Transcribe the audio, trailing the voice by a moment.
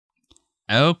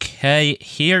Okay,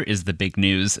 here is the big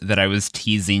news that I was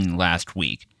teasing last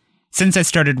week. Since I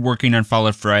started working on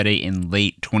Follow Friday in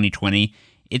late 2020,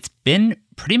 it's been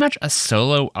pretty much a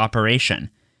solo operation.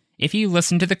 If you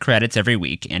listen to the credits every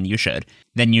week, and you should,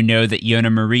 then you know that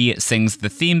Yona Marie sings the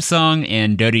theme song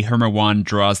and Dodi Hermawan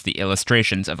draws the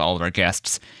illustrations of all of our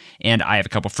guests. And I have a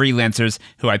couple freelancers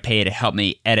who I pay to help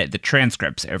me edit the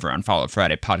transcripts over on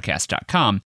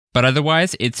followfridaypodcast.com. But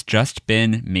otherwise, it's just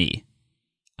been me.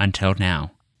 Until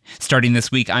now. Starting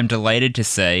this week, I'm delighted to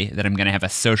say that I'm going to have a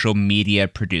social media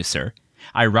producer.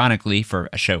 Ironically, for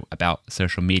a show about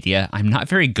social media, I'm not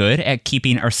very good at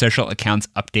keeping our social accounts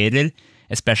updated,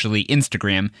 especially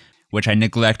Instagram, which I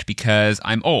neglect because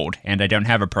I'm old and I don't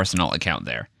have a personal account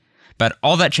there. But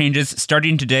all that changes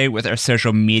starting today with our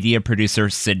social media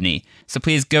producer, Sydney. So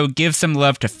please go give some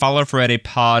love to Follow Friday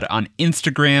Pod on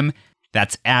Instagram.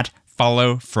 That's at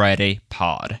Follow Friday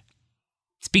Pod.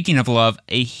 Speaking of love,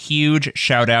 a huge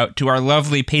shout out to our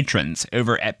lovely patrons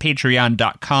over at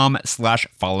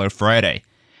patreon.com/followfriday.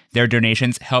 Their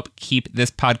donations help keep this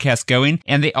podcast going,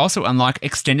 and they also unlock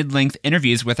extended-length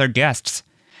interviews with our guests.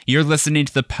 You're listening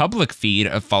to the public feed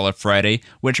of Follow Friday,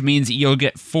 which means you'll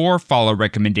get 4 follow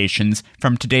recommendations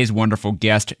from today's wonderful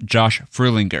guest, Josh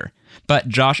Fruhlinger. But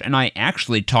Josh and I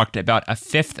actually talked about a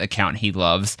 5th account he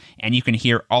loves, and you can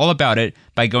hear all about it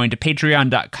by going to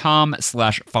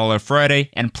patreon.com/followfriday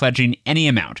and pledging any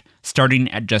amount,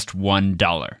 starting at just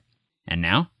 $1. And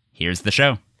now, here's the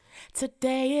show.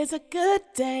 Today is a good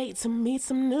day to meet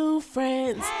some new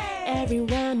friends.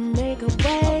 Everyone make a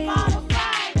way.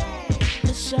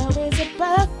 The show is a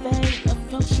buffet of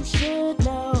folks you should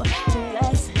know. So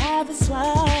let's have a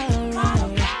soiree.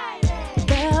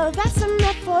 Well, that's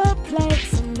enough for play.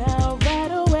 So now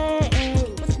right away,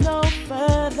 with no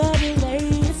further delay,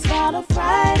 it's Follow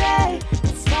Friday.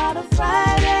 It's Follow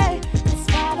Friday.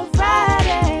 It's Follow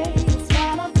Friday. It's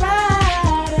Follow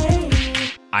Friday.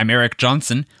 I'm Eric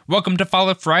Johnson. Welcome to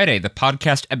Follow Friday, the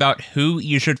podcast about who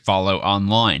you should follow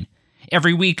online.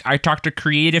 Every week, I talk to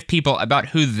creative people about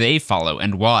who they follow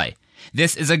and why.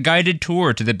 This is a guided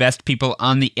tour to the best people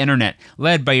on the internet,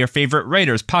 led by your favorite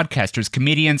writers, podcasters,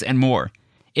 comedians, and more.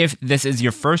 If this is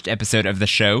your first episode of the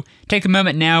show, take a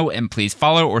moment now and please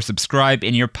follow or subscribe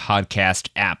in your podcast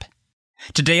app.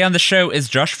 Today on the show is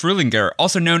Josh Fruhlinger,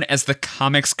 also known as the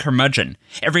Comics Curmudgeon.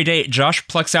 Every day, Josh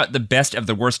plucks out the best of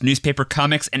the worst newspaper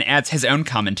comics and adds his own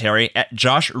commentary at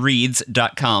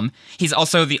joshreads.com. He's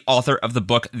also the author of the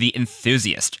book The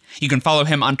Enthusiast. You can follow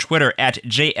him on Twitter at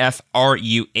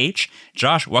JFRUH.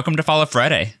 Josh, welcome to Follow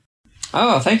Friday.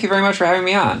 Oh, thank you very much for having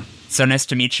me on. So nice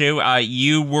to meet you.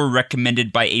 You were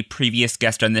recommended by a previous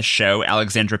guest on this show,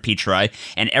 Alexandra Petri,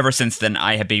 and ever since then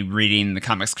I have been reading the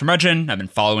Comics Curmudgeon. I've been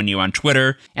following you on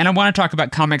Twitter, and I want to talk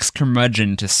about Comics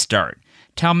Curmudgeon to start.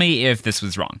 Tell me if this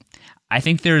was wrong. I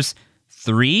think there's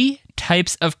 3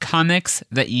 types of comics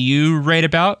that you write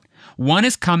about. One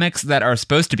is comics that are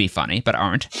supposed to be funny, but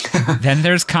aren't. Then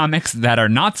there's comics that are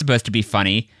not supposed to be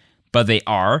funny, but they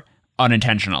are,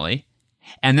 unintentionally.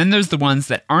 And then there's the ones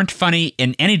that aren't funny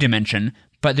in any dimension,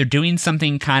 but they're doing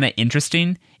something kind of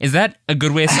interesting. Is that a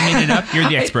good way of summing it up? You're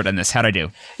the expert on this. How'd I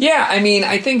do? Yeah, I mean,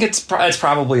 I think it's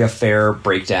probably a fair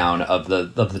breakdown of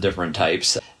the different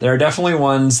types. There are definitely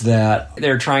ones that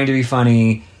they're trying to be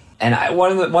funny. And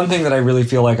one thing that I really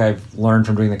feel like I've learned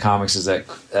from doing the comics is that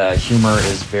humor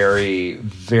is very,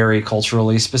 very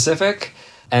culturally specific.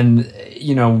 And,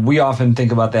 you know, we often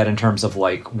think about that in terms of,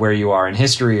 like, where you are in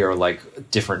history or, like,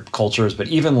 different cultures. But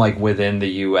even, like, within the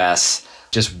U.S.,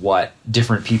 just what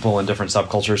different people and different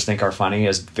subcultures think are funny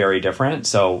is very different.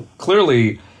 So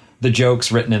clearly the jokes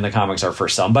written in the comics are for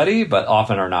somebody, but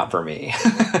often are not for me.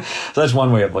 So that's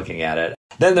one way of looking at it.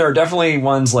 Then there are definitely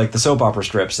ones like the soap opera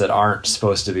strips that aren't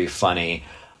supposed to be funny,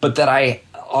 but that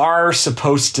are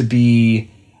supposed to be...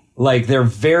 Like, they're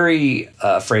very,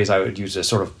 phrase I would use, a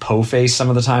sort of po-face some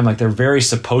of the time. Like, they're very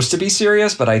supposed to be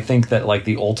serious, but I think that, like,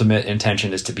 the ultimate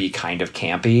intention is to be kind of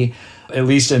campy, at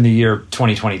least in the year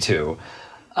 2022.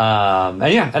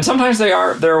 And sometimes there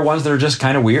are ones that are just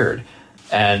kind of weird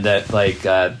and that, like,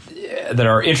 that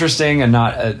are interesting and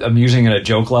not amusing at a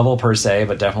joke level per se,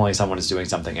 but definitely someone is doing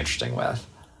something interesting with.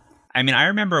 I mean, I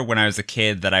remember when I was a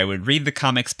kid that I would read the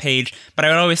comics page, but I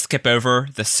would always skip over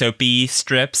the soapy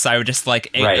strips. I would just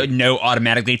know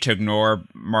automatically to ignore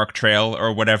Mark Trail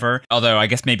or whatever. Although I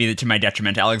guess maybe to my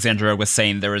detriment, Alexandra was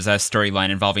saying there was a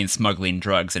storyline involving smuggling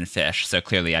drugs and fish. So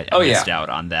clearly I missed out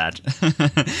on that.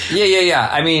 Yeah.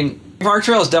 I mean, Mark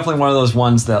Trail is definitely one of those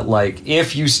ones that, like,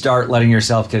 if you start letting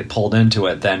yourself get pulled into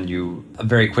it, then you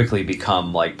very quickly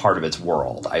become, like, part of its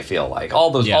world. I feel like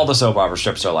all the soap opera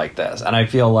strips are like this, and I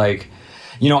feel like,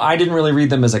 I didn't really read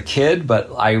them as a kid,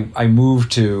 but I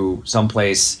moved to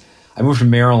someplace. I moved to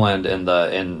Maryland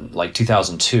in like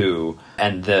 2002,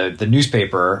 and the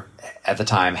newspaper at the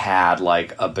time had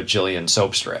like a bajillion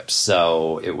soap strips.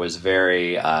 So it was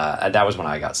very that was when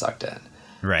I got sucked in.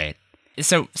 Right.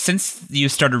 So since you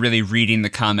started really reading the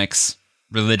comics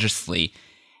religiously,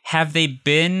 have they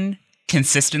been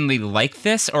consistently like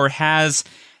this, or has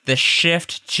the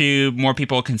shift to more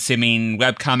people consuming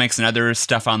webcomics and other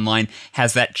stuff online,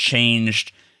 has that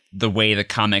changed the way the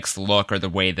comics look or the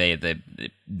way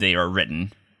they are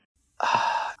written?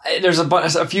 There's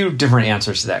a few different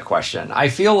answers to that question. I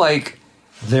feel like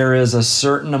there is a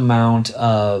certain amount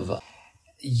of,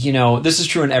 this is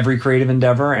true in every creative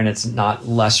endeavor, and it's not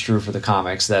less true for the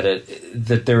comics,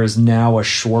 that there is now a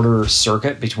shorter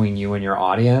circuit between you and your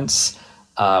audience,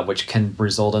 which can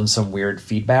result in some weird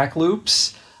feedback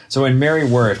loops. So in Mary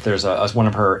Worth, there's one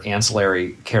of her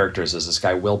ancillary characters is this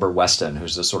guy Wilbur Weston,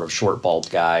 who's this sort of short,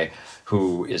 bald guy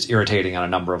who is irritating on a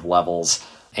number of levels.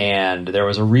 And there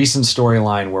was a recent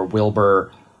storyline where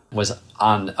Wilbur was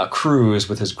on a cruise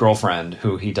with his girlfriend,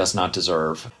 who he does not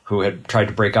deserve, who had tried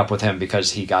to break up with him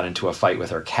because he got into a fight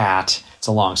with her cat. It's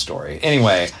a long story.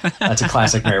 Anyway, that's a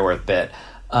classic Mary Worth bit.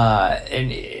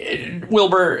 And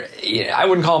Wilbur, I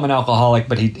wouldn't call him an alcoholic,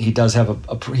 but he does have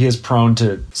he is prone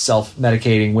to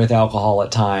self-medicating with alcohol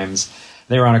at times.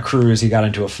 They were on a cruise. He got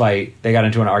into a fight. They got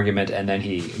into an argument, and then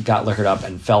he got liquored up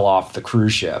and fell off the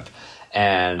cruise ship.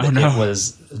 And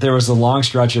there was a long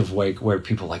stretch of where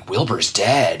people were like, Wilbur's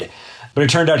dead. But it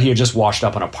turned out he had just washed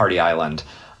up on a party island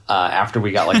after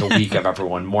we got like a week of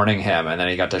everyone mourning him. And then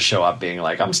he got to show up being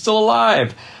like, I'm still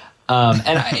alive. And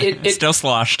it still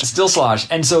sloshed. Still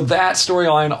sloshed. And so that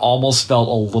storyline almost felt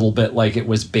a little bit like it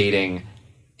was baiting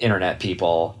internet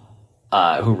people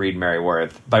who read Mary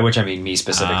Worth, by which I mean me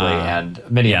specifically and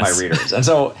many of my readers. And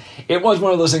so it was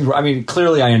one of those things where,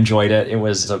 clearly I enjoyed it. It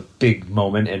was a big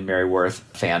moment in Mary Worth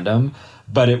fandom,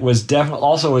 but it was definitely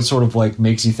also, it sort of like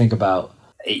makes you think about,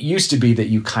 it used to be that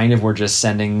you kind of were just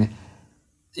sending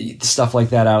stuff like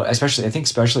that out,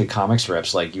 especially comic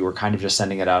strips, like you were kind of just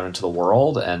sending it out into the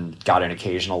world and got an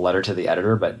occasional letter to the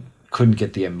editor, but couldn't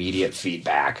get the immediate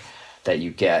feedback that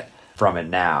you get from it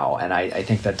now. And I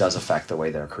think that does affect the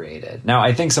way they're created. Now,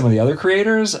 I think some of the other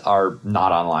creators are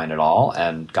not online at all,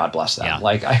 and God bless them. Yeah.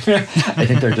 Like, I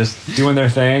think they're just doing their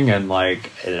thing and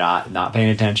like not paying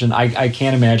attention. I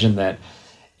can't imagine that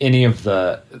any of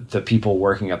the people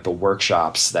working at the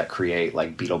workshops that create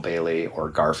like Beetle Bailey or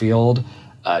Garfield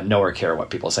nowhere care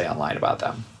what people say online about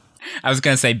them. I was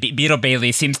going to say, Beetle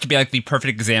Bailey seems to be like the perfect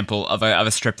example of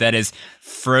a strip that is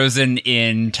frozen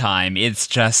in time. It's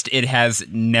just, it has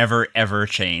never, ever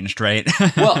changed, right?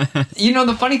 Well,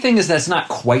 the funny thing is that's not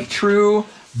quite true,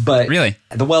 but really,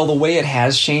 the way it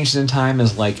has changed in time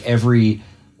is like every,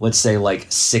 let's say like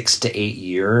 6 to 8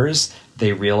 years,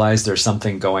 they realize there's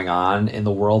something going on in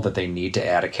the world that they need to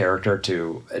add a character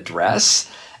to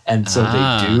address. And so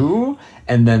they do.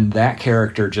 And then that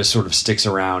character just sort of sticks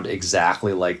around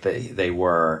exactly like they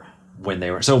were when they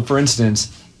were. So, for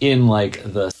instance, in like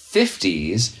the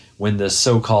 50s, when the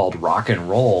so-called rock and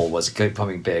roll was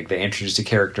becoming big, they introduced a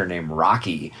character named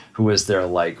Rocky, who was their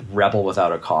like rebel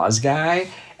without a cause guy.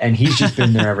 And he's just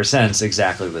been there ever since,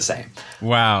 exactly the same.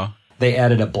 Wow. They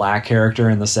added a black character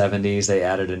in the 70s. They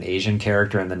added an Asian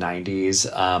character in the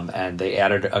 90s. And they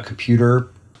added a computer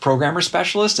programmer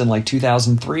specialist in like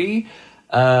 2003.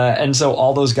 And so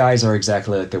all those guys are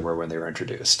exactly like they were when they were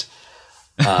introduced.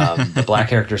 The black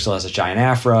character still has a giant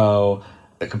afro.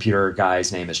 The computer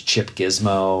guy's name is Chip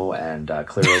Gizmo, and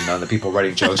clearly none of the people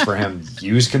writing jokes for him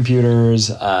use computers.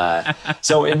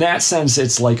 So in that sense,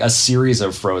 it's like a series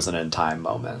of frozen in time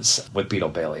moments with Beetle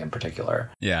Bailey in particular.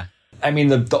 Yeah. I mean,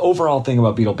 the overall thing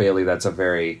about Beetle Bailey that's a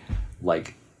very,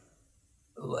 like,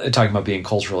 talking about being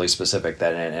culturally specific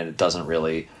that and it doesn't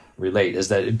really relate, is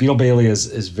that Beetle Bailey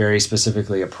is very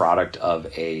specifically a product of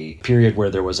a period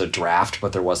where there was a draft,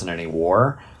 but there wasn't any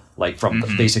war, like from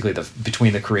basically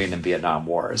between the Korean and Vietnam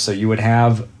Wars. So you would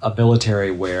have a military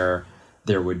where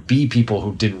there would be people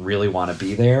who didn't really want to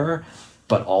be there,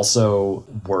 but also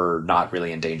were not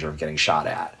really in danger of getting shot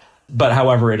at. But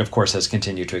however, it of course has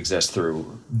continued to exist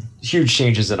through huge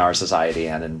changes in our society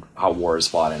and in how war is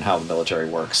fought and how the military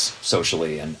works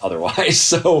socially and otherwise.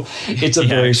 So it's a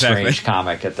very strange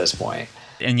comic at this point.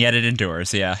 And yet it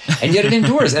endures, yeah. And yet it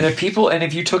endures. And if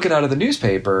you took it out of the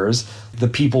newspapers, the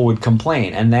people would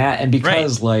complain. And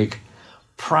because like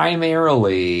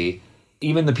primarily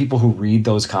even the people who read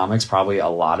those comics, probably a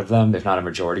lot of them, if not a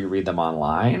majority, read them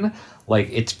online. Like,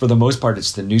 it's for the most part,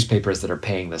 it's the newspapers that are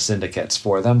paying the syndicates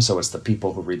for them. So it's the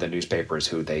people who read the newspapers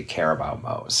who they care about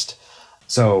most.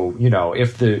 So,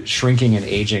 if the shrinking and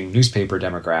aging newspaper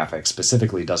demographic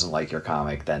specifically doesn't like your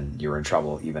comic, then you're in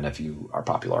trouble even if you are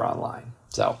popular online.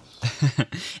 So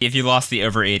if you lost the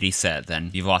over 80 set,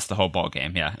 then you've lost the whole ball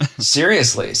game. Yeah.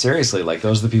 seriously, like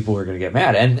those are the people who are going to get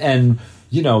mad. And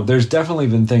there's definitely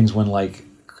been things when like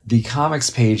the comics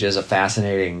page is a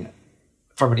fascinating,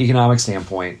 from an economic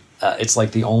standpoint, it's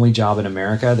like the only job in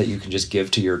America that you can just give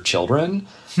to your children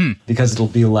because it'll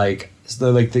be like,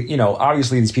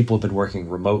 obviously these people have been working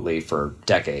remotely for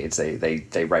decades.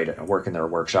 They write it and work in their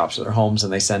workshops or their homes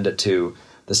and they send it to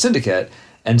the syndicate.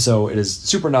 And so it is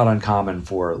super not uncommon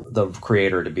for the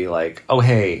creator to be like, oh,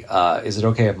 hey, is it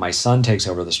okay if my son takes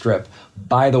over the strip?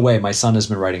 By the way, my son has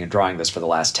been writing and drawing this for the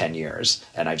last 10 years,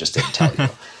 and I just didn't tell you.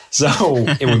 So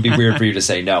it would be weird for you to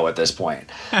say no at this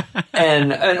point.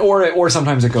 Or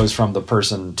sometimes it goes from the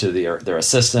person to their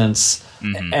assistants.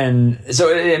 Mm-hmm. And so,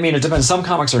 it depends. Some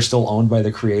comics are still owned by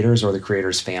the creators or the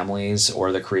creators' families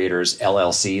or the creators'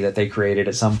 LLC that they created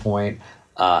at some point.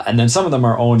 And then some of them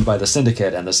are owned by the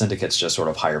syndicate, and the syndicates just sort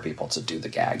of hire people to do the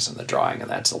gags and the drawing, and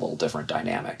that's a little different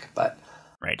dynamic. But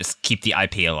right, just keep the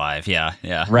IP alive. Yeah.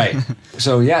 Right.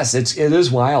 So yes, it is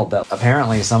wild that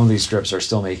apparently some of these strips are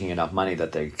still making enough money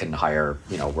that they can hire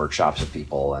workshops of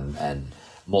people and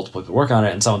multiple people work on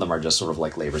it, and some of them are just sort of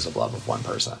like labors of love of one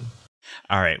person.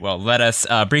 All right, well, let us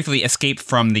briefly escape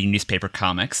from the newspaper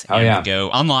comics and go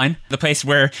online, the place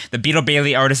where the Beetle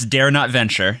Bailey artists dare not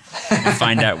venture, and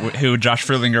find out who Josh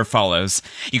Fruhlinger follows.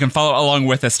 You can follow along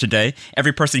with us today.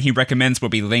 Every person he recommends will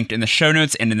be linked in the show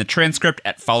notes and in the transcript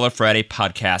at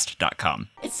followfridaypodcast.com.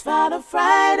 It's Follow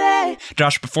Friday.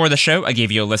 Josh, before the show, I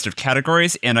gave you a list of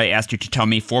categories, and I asked you to tell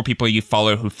me 4 people you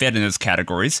follow who fit in those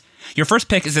categories. Your first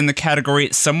pick is in the category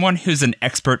someone who's an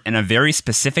expert in a very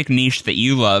specific niche that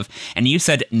you love, and you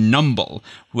said Numble,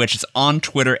 which is on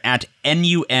Twitter at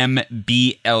NUMBLE.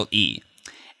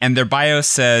 And their bio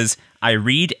says, I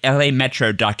read LA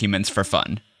Metro documents for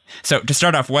fun. So to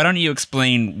start off, why don't you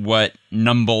explain what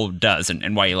Numble does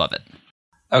and why you love it?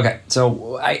 Okay,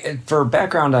 so for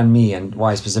background on me and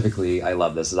why specifically I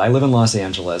love this is I live in Los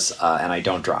Angeles and I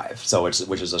don't drive,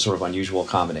 which is a sort of unusual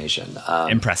combination.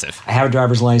 Impressive. I have a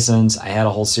driver's license. I had a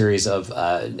whole series of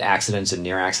accidents and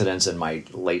near accidents in my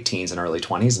late teens and early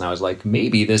 20s, and I was like,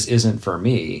 maybe this isn't for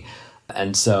me.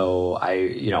 And so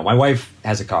my wife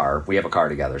has a car. We have a car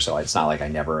together, so it's not like I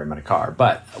never am in a car.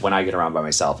 But when I get around by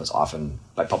myself, it's often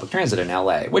by public transit in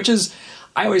LA, which is,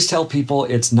 I always tell people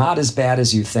it's not as bad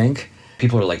as you think.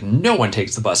 People are like, no one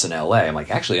takes the bus in LA. I'm like,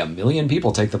 actually, 1 million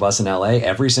people take the bus in LA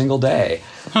every single day.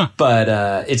 Huh.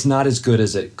 But it's not as good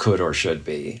as it could or should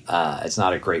be. It's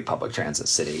not a great public transit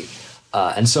city.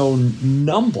 And so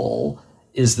Numble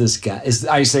is this guy.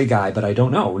 I say guy, but I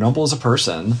don't know. Numble is a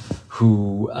person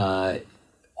who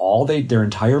their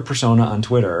entire persona on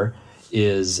Twitter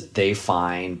is they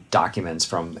find documents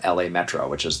from LA Metro,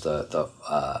 which is the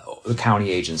county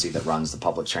agency that runs the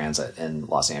public transit in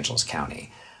Los Angeles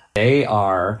County. They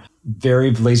are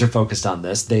very laser focused on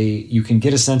this. You can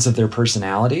get a sense of their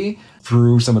personality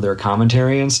through some of their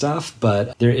commentary and stuff,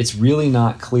 but it's really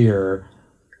not clear.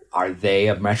 Are they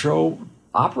a Metro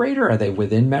operator? Are they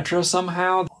within Metro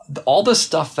somehow? All the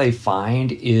stuff they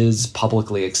find is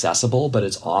publicly accessible, but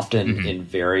it's often in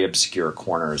very obscure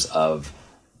corners of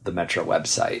the Metro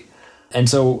website. And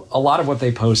so a lot of what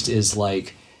they post is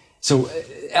like, so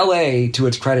LA, to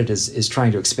its credit, is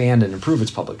trying to expand and improve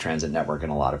its public transit network in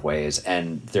a lot of ways.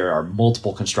 And there are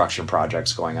multiple construction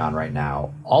projects going on right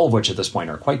now, all of which at this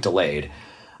point are quite delayed.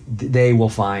 They will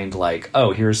find like,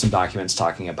 oh, here's some documents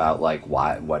talking about like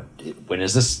when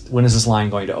is this line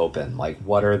going to open? Like,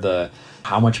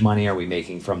 how much money are we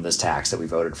making from this tax that we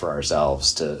voted for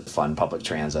ourselves to fund public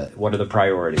transit? What are the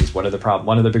priorities? One of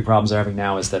the big problems they're having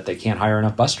now is that they can't hire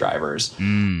enough bus drivers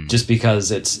just because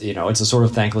it's a sort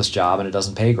of thankless job and it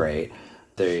doesn't pay great.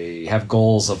 They have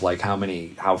goals of like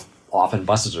how often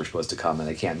buses are supposed to come and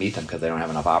they can't meet them because they don't have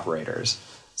enough operators.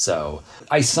 So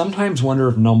I sometimes wonder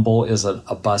if Numble is an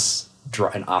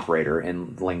operator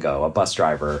in lingo, a bus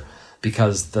driver,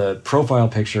 because the profile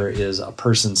picture is a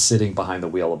person sitting behind the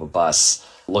wheel of a bus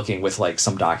looking with like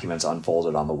some documents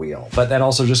unfolded on the wheel. But that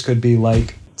also just could be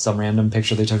like some random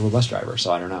picture they took of a bus driver.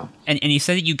 So I don't know. And you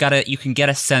said that you can get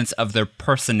a sense of their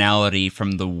personality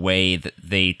from the way that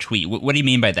they tweet. What do you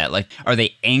mean by that? Like, are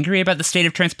they angry about the state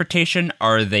of transportation?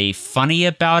 Are they funny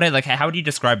about it? Like, how would you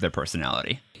describe their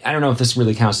personality? I don't know if this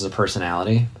really counts as a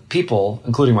personality. People,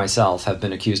 including myself, have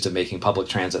been accused of making public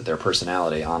transit their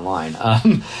personality online.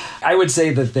 I would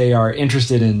say that they are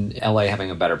interested in LA having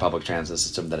a better public transit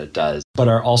system than it does, but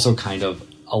are also kind of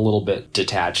a little bit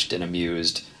detached and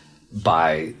amused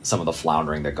by some of the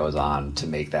floundering that goes on to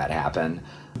make that happen.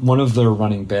 One of the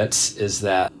running bits is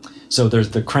that, so there's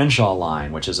the Crenshaw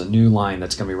line, which is a new line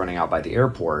that's going to be running out by the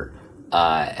airport,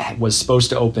 was supposed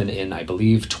to open in, I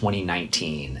believe,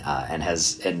 2019,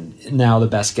 and now the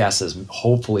best guess is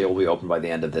hopefully it will be open by the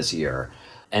end of this year.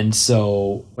 And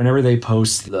so whenever they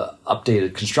post the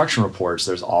updated construction reports,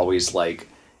 there's always like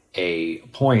a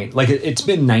point, like it's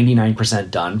been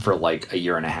 99% done for like a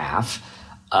year and a half.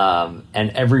 And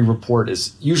every report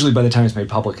is usually, by the time it's made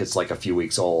public, it's like a few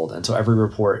weeks old. And so every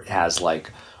report has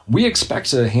like, we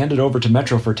expect to hand it over to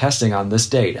Metro for testing on this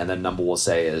date. And then number will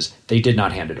say is they did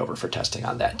not hand it over for testing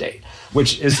on that date,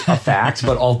 which is a fact.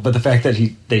 but the fact that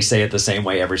they say it the same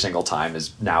way every single time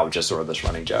is now just sort of this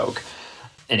running joke.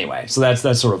 Anyway, so that's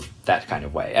sort of that kind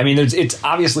of way. I mean, it's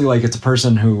obviously like it's a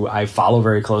person who I follow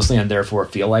very closely and therefore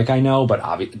feel like I know, but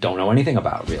don't know anything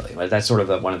about really. Like that's sort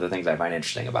of one of the things I find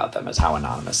interesting about them is how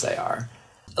anonymous they are.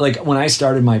 Like when I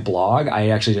started my blog, I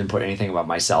actually didn't put anything about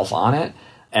myself on it.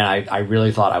 And I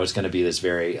really thought I was going to be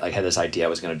had this idea I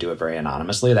was going to do it very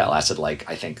anonymously. That lasted like,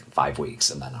 I think 5 weeks.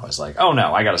 And then I was like, oh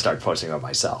no, I got to start posting about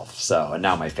myself. So, and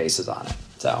now my face is on it.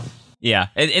 So yeah,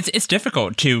 it's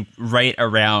difficult to write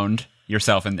around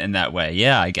yourself in that way.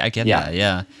 Yeah, I get that.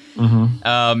 Yeah.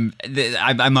 Mm-hmm.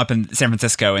 I'm up in San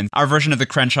Francisco, and our version of the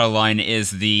Crenshaw line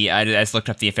is I just looked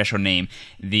up the official name,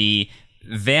 the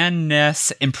Van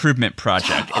Ness Improvement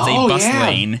Project. It's a bus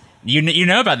lane. You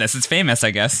know about this? It's famous,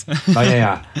 I guess. Oh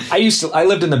yeah. I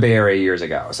lived in the Bay Area years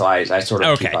ago, so I sort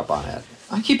of keep up on it.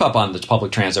 I keep up on the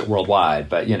public transit worldwide,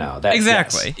 but you know that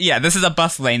exactly. Yes. Yeah, this is a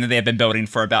bus lane that they have been building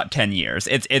for about 10 years.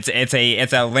 It's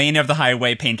a lane of the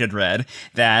highway painted red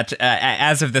that,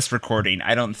 as of this recording,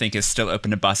 I don't think is still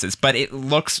open to buses, but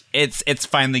it's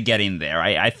finally getting there.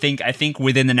 I think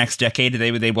within the next decade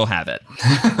they will have it.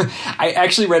 I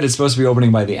actually read it's supposed to be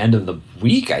opening by the end of the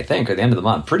week, I think, or the end of the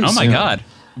month. Pretty soon. Oh my God.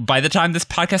 By the time this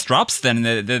podcast drops, then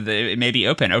it may be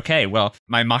open. Okay, well,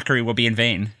 my mockery will be in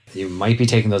vain. You might be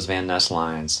taking those Van Ness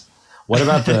lines. What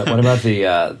about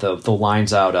the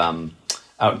lines out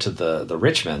to the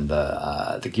Richmond,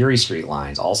 the Geary Street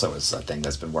lines? Also, is a thing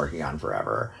that's been working on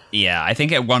forever. Yeah, I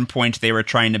think at one point they were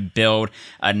trying to build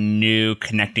a new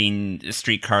connecting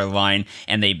streetcar line,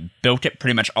 and they built it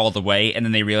pretty much all the way, and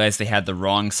then they realized they had the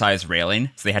wrong size railing,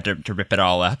 so they had to rip it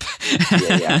all up.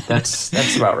 yeah, that's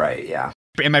about right. Yeah.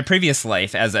 In my previous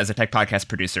life as a tech podcast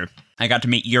producer, I got to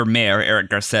meet your mayor, Eric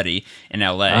Garcetti, in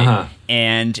LA.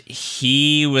 And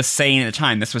he was saying at the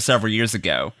time, this was several years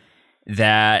ago,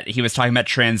 that he was talking about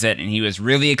transit and he was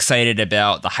really excited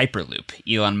about the Hyperloop,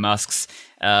 Elon Musk's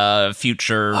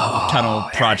future tunnel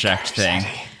project thing.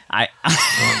 Oh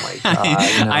my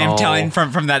God, no. I am telling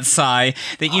from that sigh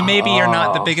that you maybe are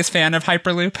not the biggest fan of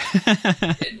Hyperloop.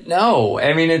 No,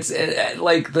 I mean it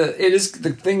is the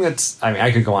thing that's. I mean,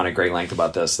 I could go on at great length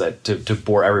about this to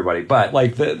bore everybody, but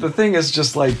like the thing is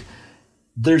just like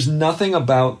there's nothing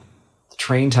about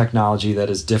train technology that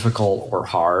is difficult or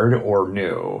hard or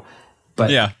new, but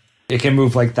yeah, it can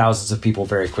move like thousands of people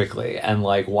very quickly. And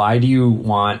like, why do you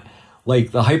want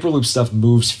like the Hyperloop stuff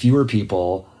moves fewer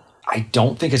people? I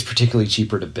don't think it's particularly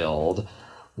cheaper to build.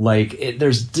 Like,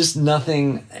 there's just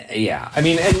nothing. Yeah, I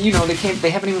mean, and you know, they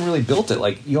haven't even really built it.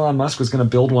 Like, Elon Musk was going to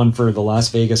build one for the Las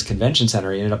Vegas Convention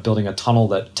Center. He ended up building a tunnel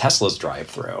that Teslas drive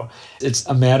through. It's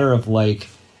a matter of like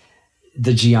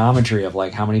the geometry of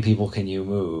like how many people can you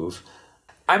move.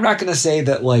 I'm not going to say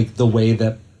that like the way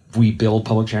that we build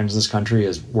public transit in this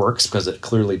country works, because it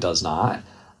clearly does not.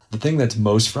 The thing that's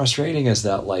most frustrating is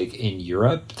that, like, in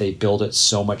Europe, they build it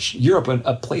so much. Europe,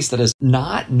 a place that is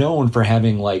not known for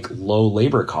having, like, low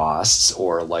labor costs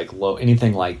or, like, low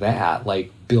anything like that, like,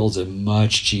 builds it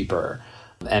much cheaper.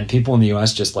 And people in the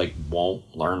U.S. just, like,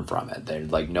 won't learn from it. They're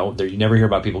like, you never hear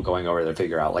about people going over there to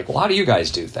figure out, like, well, how do you guys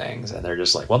do things? And they're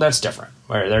just like, well, that's different.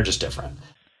 Or they're just different.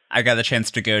 I got the chance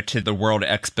to go to the World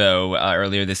Expo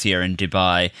earlier this year in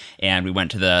Dubai, and we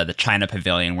went to the China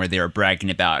Pavilion where they were bragging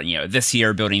about, you know, this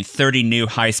year building 30 new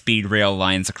high-speed rail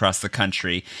lines across the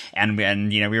country.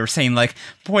 And you know, we were saying, like,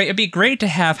 boy, it'd be great to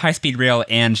have high-speed rail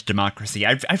and democracy.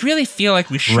 I really feel like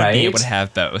we should be able to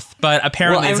have both. But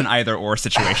apparently it's an either-or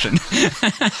situation.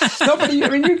 No, but I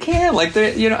mean, you can. Like,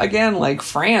 you know, again, like,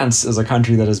 France is a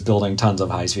country that is building tons of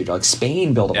high-speed rail. Like,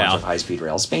 Spain built a bunch of high-speed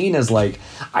rail. Spain is, like,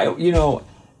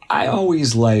 I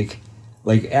always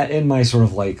in my sort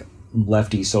of like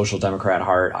lefty social democrat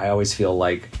heart, I always feel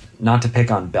like, not to pick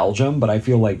on Belgium, but I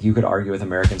feel like you could argue with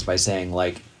Americans by saying,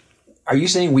 like, are you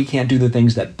saying we can't do the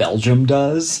things that Belgium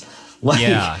does? Like,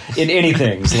 in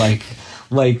anything,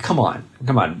 like, come on.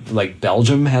 Like,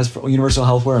 Belgium has universal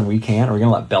healthcare and we can't. Are we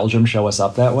going to let Belgium show us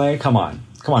up that way? Come on.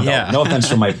 Yeah. No offense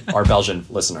to our Belgian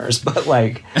listeners, but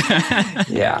like,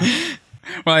 yeah.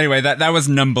 Well, anyway, that was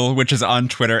Numble, which is on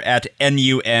Twitter at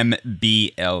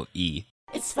NUMBLE.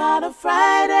 It's Final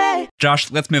Friday.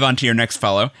 Josh, let's move on to your next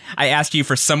follow. I asked you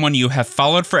for someone you have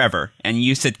followed forever, and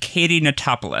you said Katie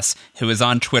Notopoulos, who is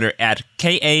on Twitter at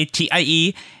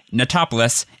KATIE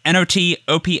Notopoulos,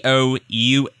 NOTOPOULOS.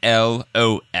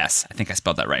 I think I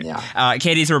spelled that right. Yeah.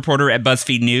 Katie's a reporter at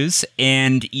BuzzFeed News,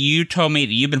 and you told me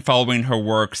that you've been following her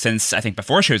work since, I think,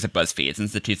 before she was at BuzzFeed,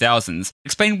 since the 2000s.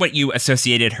 Explain what you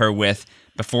associated her with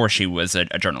before she was a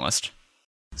journalist.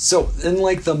 So in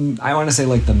like I want to say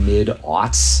like the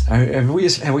mid-aughts. Have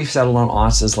we settled on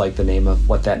aughts as like the name of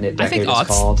what that decade is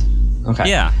called? Okay.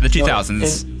 Yeah, the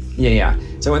 2000s. Yeah.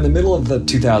 So in the middle of the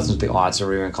 2000s, the aughts, or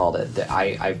whatever you call it,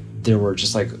 there were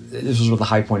just like, this was the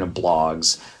high point of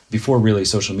blogs before really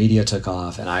social media took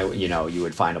off. And you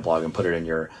would find a blog and put it in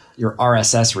your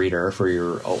RSS reader for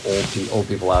your old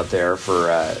people out there for,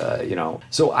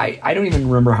 So I don't even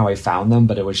remember how I found them,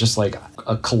 but it was just like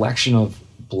a collection of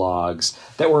blogs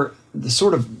that were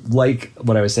sort of like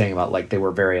what I was saying about, like, they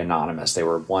were very anonymous. They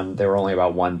were only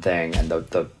about one thing, and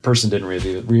the person didn't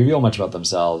really reveal much about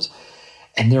themselves.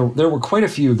 And there were quite a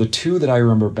few. The two that I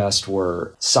remember best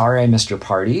were Sorry I Missed Your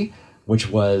Party, which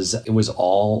was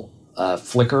all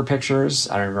Flickr pictures.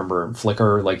 I don't remember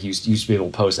Flickr, like, used to be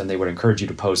able to post, and they would encourage you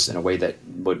to post in a way that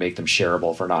would make them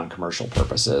shareable for non-commercial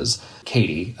purposes.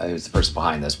 Katie, who's the person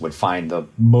behind this, would find the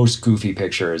most goofy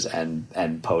pictures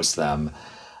and post them,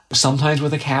 sometimes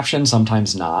with a caption,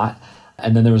 sometimes not.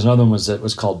 And then there was another one that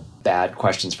was called Bad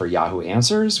Questions for Yahoo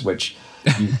Answers, which,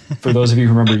 for those of you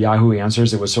who remember Yahoo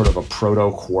Answers, it was sort of a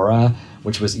proto-Quora,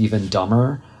 which was even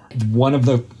dumber. One of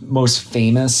the most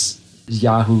famous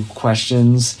Yahoo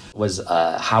questions was,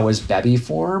 how was Bebby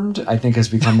formed? I think has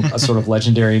become a sort of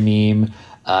legendary meme.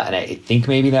 And I think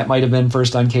maybe that might have been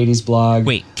first on Katie's blog.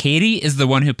 Wait, Katie is the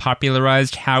one who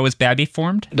popularized How is Babby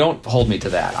Formed? Don't hold me to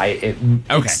that. It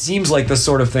seems like the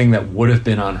sort of thing that would have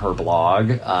been on her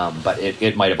blog, but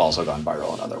it might have also gone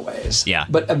viral in other ways. Yeah.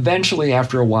 But eventually,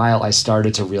 after a while, I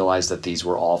started to realize that these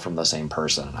were all from the same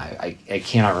person. And I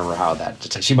cannot remember how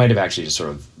that... She might have actually just sort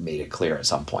of made it clear at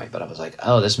some point, but I was like,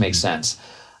 oh, this makes sense.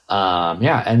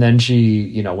 And then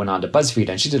she, went on to BuzzFeed,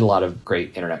 and she did a lot of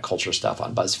great internet culture stuff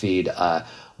on BuzzFeed.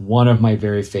 One of my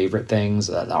very favorite things,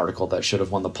 an article that should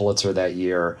have won the Pulitzer that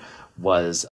year,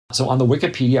 was, so on the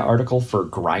Wikipedia article for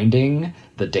Grinding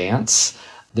the Dance,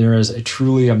 there is a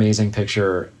truly amazing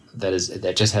picture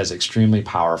that just has extremely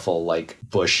powerful, like,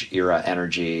 Bush era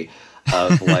energy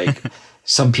of like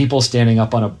some people standing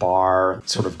up on a bar,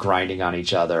 sort of grinding on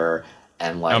each other.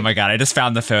 And like, oh my God, I just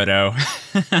found the photo.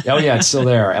 Oh yeah, it's still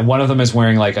there. And one of them is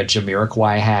wearing like a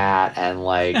Jamiroquai hat, and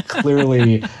like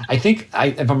clearly, I think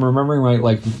if I'm remembering right,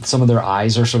 like some of their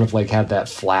eyes are sort of like had that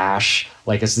flash,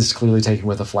 like it's this clearly taken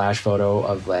with a flash photo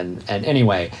of, and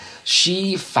anyway,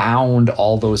 she found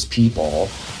all those people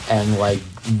and like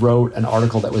wrote an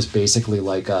article that was basically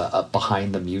like a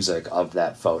behind the music of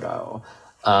that photo.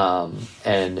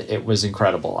 And it was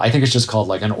incredible. I think it's just called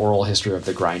like an oral history of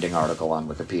the grinding article on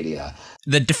Wikipedia.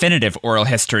 The definitive oral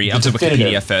history of the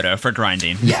Wikipedia photo for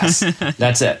grinding. Yes,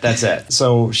 that's it.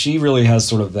 So she really has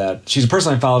sort of that. She's a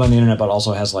person I followed on the internet, but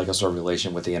also has like a sort of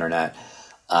relation with the internet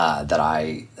that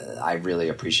I really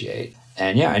appreciate.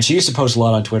 And yeah, and she used to post a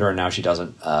lot on Twitter, and now she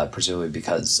doesn't, presumably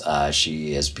because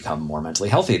she has become more mentally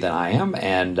healthy than I am.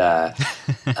 And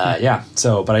yeah,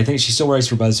 so, but I think she still writes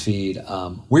for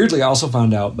BuzzFeed. Weirdly, I also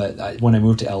found out, but when I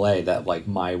moved to LA, that like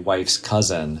my wife's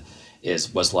cousin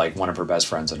was like one of her best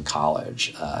friends in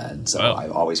college. And so I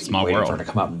always keep waiting for her to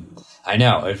come out. I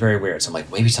know, it's very weird. So I'm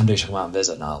like, maybe someday she'll come out and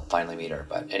visit and I'll finally meet her.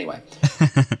 But anyway,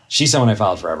 she's someone I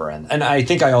followed forever. And I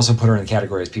think I also put her in the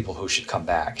category as people who should come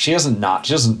back. She doesn't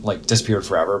like disappeared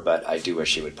forever, but I do wish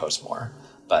she would post more.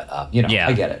 But, yeah.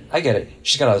 I get it.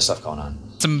 She's got other stuff going on.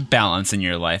 Some balance in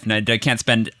your life. And I can't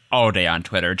spend all day on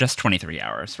Twitter, just 23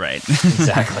 hours, right?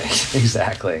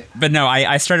 Exactly. But no,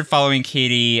 I started following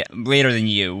Katie later than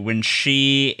you when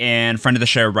she and friend of the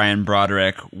show, Ryan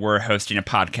Broderick, were hosting a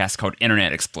podcast called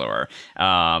Internet Explorer.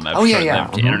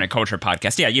 Internet culture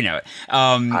podcast. Yeah, you know it.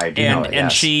 I do know it, yes.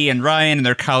 And she and Ryan and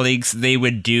their colleagues, they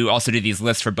would also do these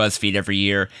lists for BuzzFeed every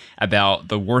year about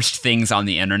the worst things on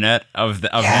the internet of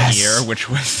that year, which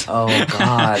was... Oh,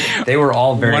 God. They were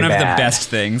all very one bad. Of the best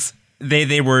things.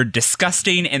 They were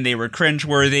disgusting and they were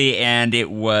cringeworthy, and it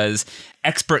was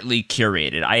expertly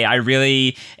curated. I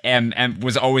really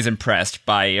was always impressed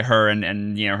by her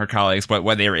and her colleagues,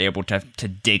 what they were able to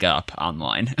dig up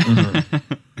online.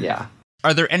 Mm-hmm. Yeah.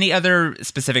 Are there any other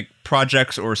specific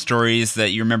projects or stories that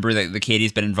you remember that the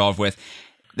Katie's been involved with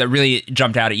that really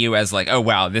jumped out at you as like, oh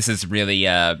wow, this is really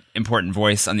important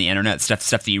voice on the internet, stuff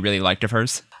that you really liked of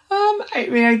hers? I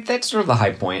mean, that's sort of the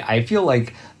high point. I feel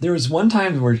like there was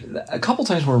a couple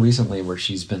times more recently where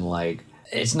she's been like,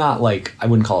 it's not like, I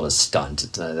wouldn't call it a stunt.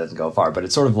 It doesn't go far, but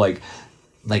it's sort of like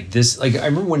this. Like I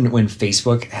remember when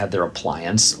Facebook had their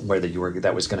appliance where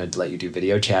that was going to let you do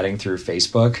video chatting through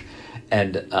Facebook,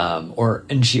 and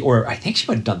I think she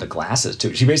might have done the glasses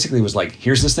too. She basically was like,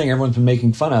 here's this thing everyone's been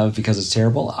making fun of because it's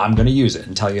terrible. I'm going to use it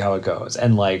and tell you how it goes.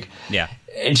 And like, yeah.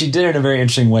 And she did it in a very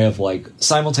interesting way of like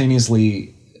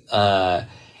simultaneously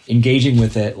engaging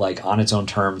with it like on its own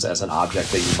terms as an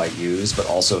object that you might use, but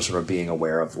also sort of being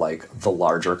aware of like the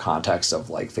larger context of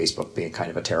like Facebook being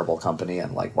kind of a terrible company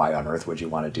and like why on earth would you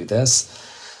want to do this?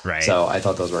 Right. So I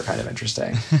thought those were kind of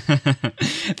interesting.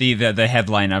 The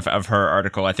headline of her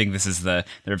article, I think this is the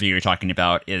review you're talking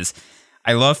about, is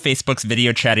I love Facebook's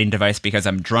video chatting device because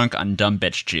I'm drunk on dumb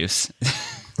bitch juice.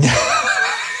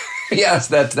 Yes,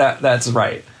 that's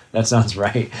right. That sounds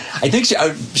right. I think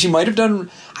she might have done.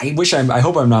 I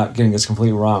hope I'm not getting this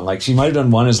completely wrong. Like she might have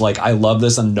done one as like I love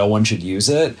this and no one should use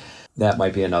it. That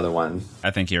might be another one.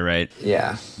 I think you're right.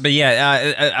 Yeah. But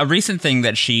yeah, a recent thing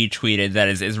that she tweeted that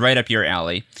is right up your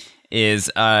alley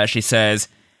is she says,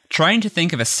 trying to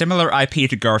think of a similar IP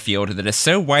to Garfield that is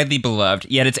so widely beloved,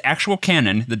 yet its actual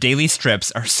canon, the daily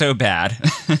strips, are so bad.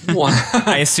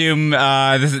 I assume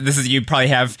this is you probably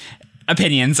have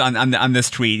opinions on this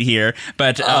tweet here,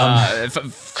 but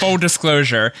full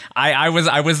disclosure, I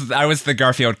was the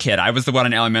Garfield kid. I was the one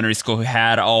in elementary school who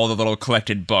had all the little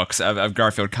collected books of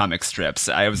Garfield comic strips.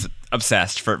 I was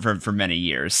obsessed for many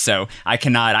years, so I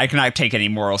cannot take any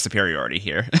moral superiority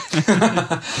here.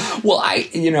 Well,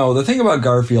 the thing about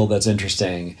Garfield that's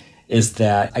interesting is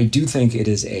that I do think it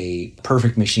is a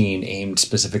perfect machine aimed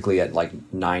specifically at like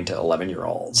 9 to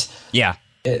 11-year-olds. Yeah,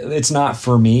 it's not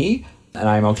for me. And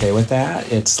I'm okay with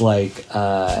that. It's like,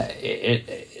 I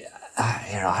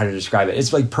don't know how to describe it.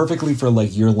 It's like perfectly for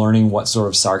like you're learning what sort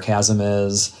of sarcasm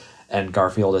is, and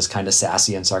Garfield is kind of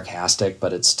sassy and sarcastic,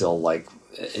 but it's still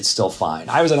fine.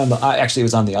 I was on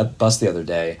the bus the other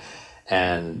day,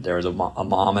 and there was a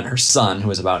mom and her son who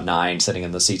was about 9 sitting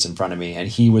in the seats in front of me, and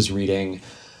he was reading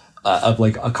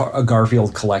a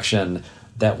Garfield collection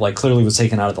that like clearly was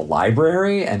taken out of the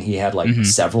library, and he had like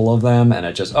several of them, and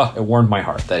it warmed my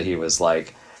heart that he was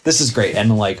like, this is great.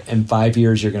 And like in 5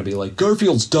 years you're gonna be like,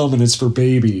 Garfield's dumb and it's for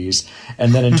babies,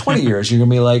 and then in 20 years you're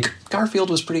gonna be like, Garfield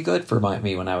was pretty good for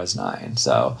me when I was 9.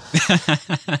 So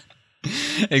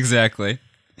exactly.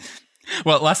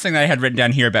 Well, last thing I had written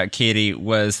down here about Katie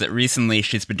was that recently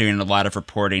she's been doing a lot of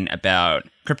reporting about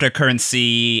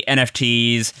cryptocurrency,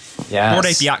 NFTs, yes, Bored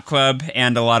Ape Yacht Club,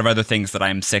 and a lot of other things that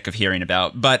I'm sick of hearing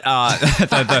about. But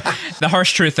the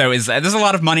harsh truth, though, is there's a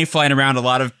lot of money flying around, a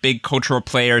lot of big cultural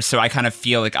players, so I kind of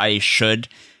feel like I should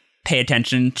pay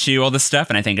attention to all this stuff,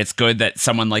 and I think it's good that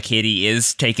someone like Katie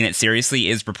is taking it seriously,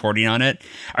 is reporting on it.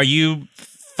 Are you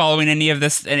following any of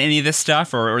this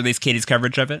stuff, or at least Katie's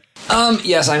coverage of it?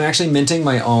 Yes, I'm actually minting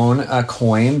my own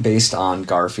coin based on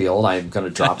Garfield. I'm going to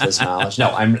drop this knowledge. No,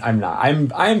 I'm not.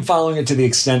 I'm following it to the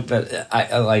extent that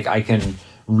I can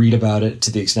read about it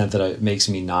to the extent that it makes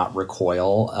me not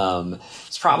recoil.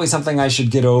 It's probably something I should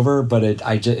get over, but it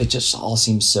just all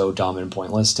seems so dumb and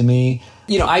pointless to me.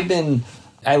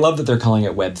 I love that they're calling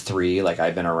it Web 3. Like,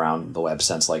 I've been around the web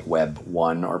since like Web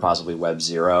 1 or possibly Web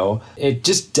 0. It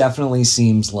just definitely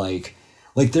seems like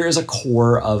there is a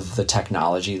core of the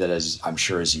technology that I'm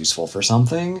sure is useful for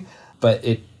something, but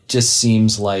it just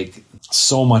seems like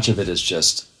so much of it is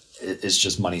just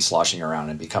money sloshing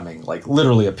around and becoming like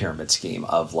literally a pyramid scheme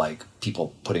of like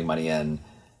people putting money in,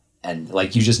 and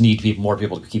like you just need more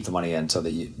people to keep the money in so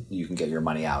that you can get your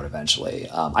money out eventually.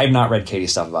 I've not read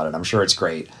Katie's stuff about it. I'm sure it's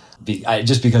great.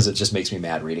 Just because it just makes me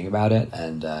mad reading about it,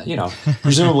 and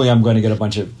presumably I'm going to get a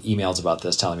bunch of emails about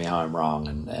this telling me how I'm wrong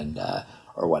and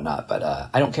or whatnot. But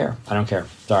I don't care.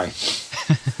 Sorry.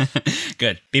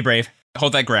 Good. Be brave.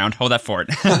 Hold that ground. Hold that fort.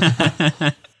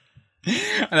 And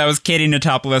that was Katie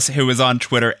Notopoulos, who was on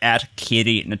Twitter at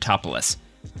Katie Notopoulos.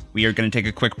 We are going to take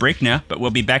a quick break now, but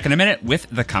we'll be back in a minute with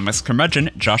the Comics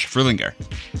Curmudgeon, Josh Fruhlinger.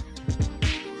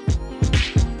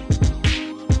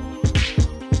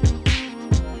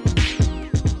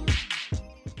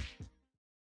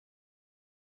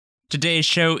 Today's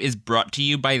show is brought to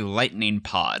you by Lightning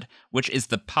Pod, which is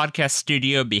the podcast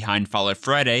studio behind Follow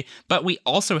Friday, but we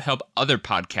also help other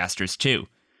podcasters too.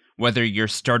 Whether you're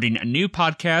starting a new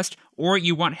podcast or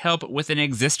you want help with an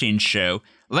existing show,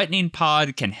 Lightning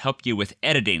Pod can help you with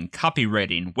editing,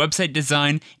 copywriting, website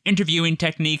design, interviewing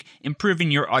technique, improving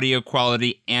your audio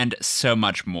quality, and so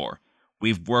much more.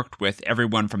 We've worked with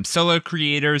everyone from solo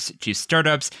creators to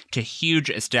startups to huge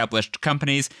established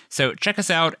companies, so check us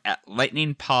out at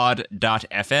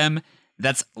lightningpod.fm.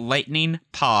 That's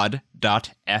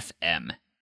lightningpod.fm.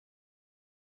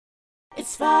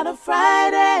 It's Follow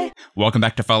Friday. Welcome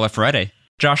back to Follow Friday.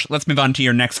 Josh, let's move on to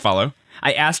your next follow.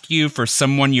 I asked you for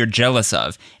someone you're jealous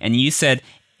of, and you said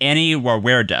Annie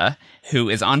Warwerda, who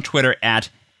is on Twitter at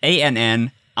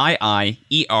ANNIIERAU.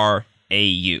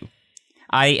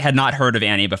 I had not heard of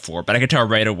Annie before, but I could tell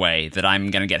right away that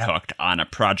I'm going to get hooked on a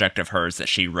project of hers that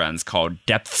she runs called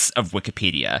Depths of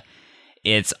Wikipedia.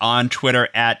 It's on Twitter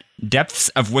at Depths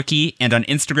of Wiki and on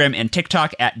Instagram and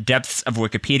TikTok at Depths of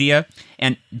Wikipedia.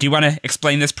 And do you want to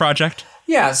explain this project?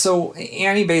 Yeah, so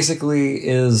Annie basically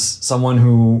is someone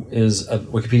who is a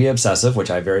Wikipedia obsessive,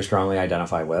 which I very strongly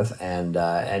identify with, and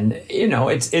you know,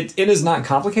 it is not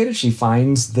complicated. She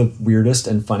finds the weirdest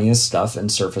and funniest stuff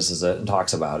and surfaces it and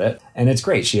talks about it, and it's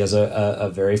great. She has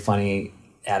a very funny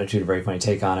attitude, a very funny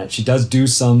take on it. She does do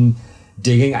some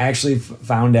digging. I actually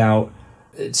found out,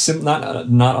 it's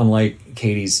not unlike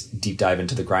Katie's deep dive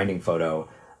into the grinding photo.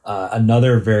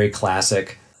 Another very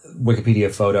classic Wikipedia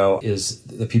photo is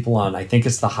the people on, I think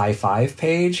it's the high five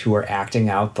page, who are acting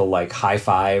out the like high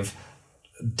five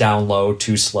down low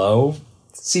too slow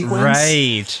sequence.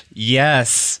 Right.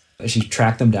 Yes. She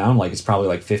tracked them down, like it's probably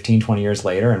like 15, 20 years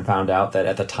later, and found out that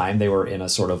at the time they were in a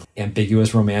sort of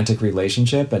ambiguous romantic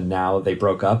relationship, and now they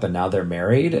broke up and now they're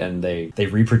married, and they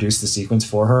reproduced the sequence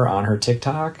for her on her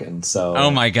TikTok. And so,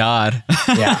 oh my God.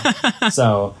 Yeah.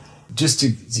 So just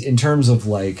to, in terms of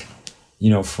like, you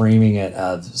know, framing it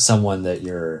as someone that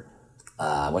you're,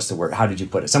 what's the word? How did you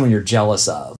put it? Someone you're jealous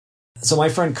of. So my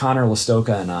friend Connor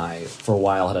Listoka and I, for a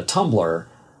while, had a Tumblr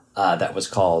that was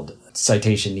called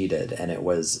Citation Needed. And it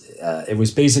was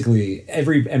basically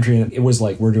every entry, it was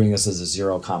like, we're doing this as a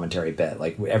zero commentary bit.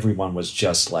 Like everyone was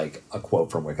just like a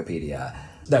quote from Wikipedia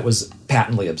that was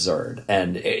patently absurd.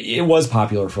 And it was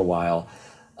popular for a while.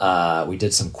 We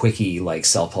did some quickie, like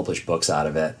self-published books out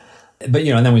of it. But,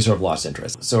 you know, and then we sort of lost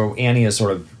interest. So Annie is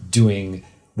sort of doing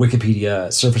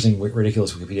Wikipedia, surfacing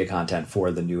ridiculous Wikipedia content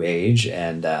for the new age.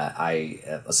 And I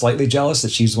am slightly jealous that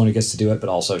she's the one who gets to do it, but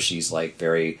also she's like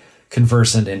very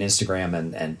conversant in Instagram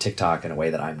and TikTok in a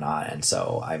way that I'm not. And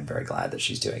so I'm very glad that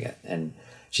she's doing it. And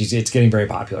it's getting very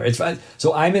popular. It's fun.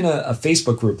 So I'm in a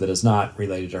Facebook group that is not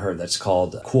related to her that's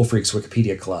called Cool Freaks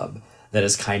Wikipedia Club. That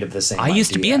is kind of the same idea.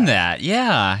 Used to be in that.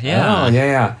 Yeah. Oh,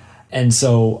 yeah. And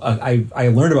so I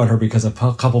learned about her because a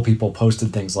couple people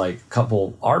posted things like a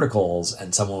couple articles,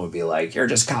 and someone would be like, you're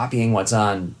just copying what's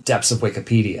on Depths of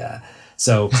Wikipedia.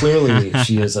 So clearly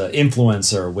she is an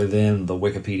influencer within the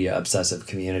Wikipedia obsessive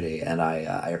community, and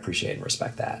I appreciate and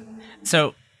respect that.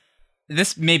 So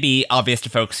this may be obvious to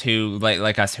folks who,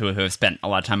 like us, who have spent a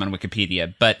lot of time on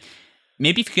Wikipedia, but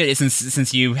maybe if you could,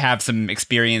 since you have some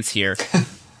experience here,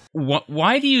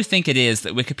 why do you think it is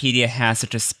that Wikipedia has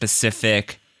such a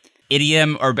specific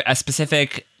idiom or a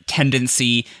specific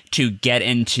tendency to get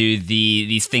into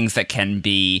these things that can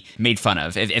be made fun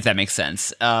of, if that makes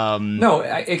sense? No,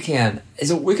 it can.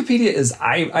 So Wikipedia is,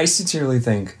 I sincerely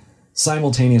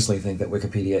simultaneously think that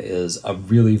Wikipedia is a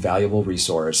really valuable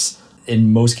resource.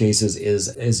 In most cases is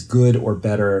as good or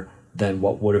better than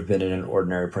what would have been in an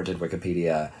ordinary printed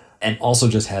Wikipedia, and also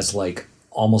just has like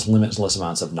almost limitless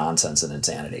amounts of nonsense and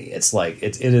insanity. It's like,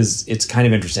 it's kind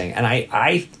of interesting. And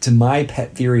I to my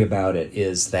pet theory about it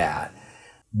is that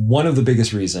one of the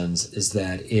biggest reasons is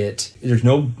that there's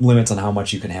no limits on how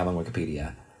much you can have on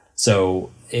Wikipedia.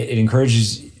 So it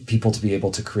encourages people to be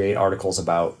able to create articles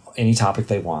about any topic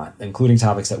they want, including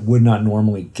topics that would not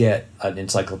normally get an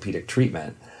encyclopedic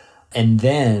treatment, and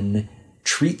then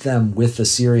treat them with the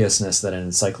seriousness that an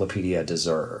encyclopedia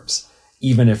deserves,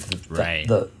 even if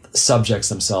the subjects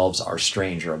themselves are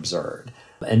strange or absurd.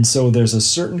 And so there's a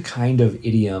certain kind of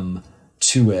idiom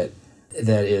to it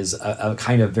that is a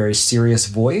kind of very serious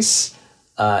voice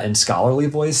and scholarly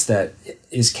voice that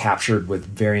is captured with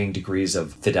varying degrees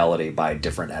of fidelity by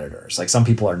different editors. Like some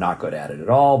people are not good at it at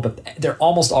all, but they're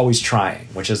almost always trying,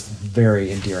 which is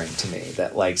very endearing to me.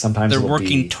 That like sometimes they're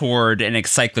working toward an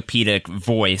encyclopedic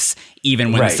voice,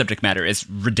 even when the subject matter is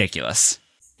ridiculous.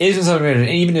 And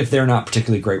even if they're not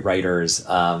particularly great writers,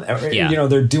 you know,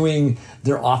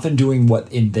 they're often doing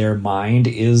what in their mind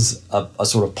is a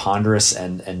sort of ponderous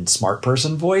and smart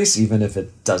person voice, even if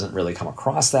it doesn't really come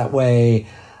across that way.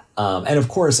 And of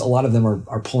course, a lot of them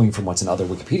are pulling from what's in other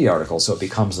Wikipedia articles, so it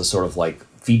becomes a sort of like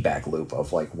feedback loop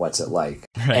of like, what's it like?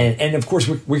 Right. And of course,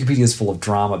 Wikipedia is full of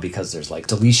drama because there's like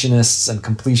deletionists and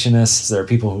completionists. There are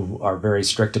people who are very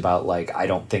strict about like, I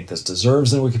don't think this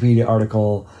deserves a Wikipedia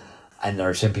article. And there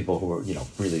are some people who, you know,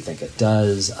 really think it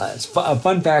does. A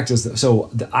fun fact is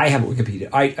that, I have a Wikipedia.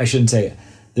 I shouldn't say it.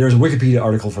 There's a Wikipedia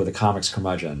article for the Comics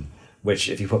Curmudgeon, which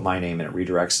if you put my name in, it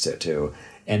redirects it to.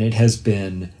 And it has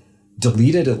been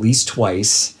deleted at least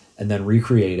twice and then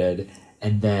recreated.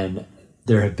 And then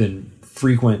there have been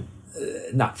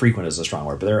not frequent is a strong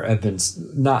word, but there have been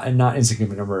not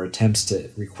insignificant number of attempts to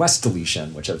request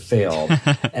deletion, which have failed.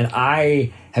 And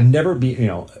I have never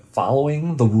been,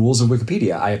 following the rules of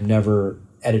Wikipedia, I have never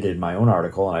edited my own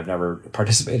article and I've never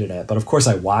participated in it. But of course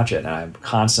I watch it and I'm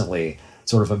constantly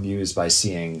sort of amused by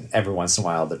seeing every once in a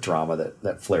while the drama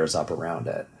that flares up around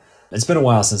it. It's been a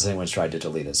while since anyone's tried to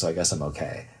delete it, so I guess I'm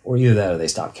okay. Or either that or they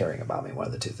stopped caring about me, one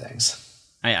of the two things.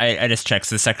 I just checked.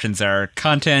 So the sections are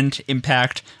content,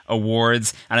 impact,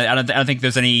 awards. And I don't think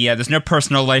there's any. There's no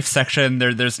personal life section.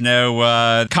 There's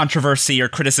no controversy or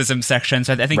criticism section.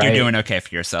 So I think you're doing okay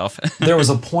for yourself. There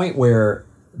was a point where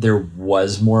there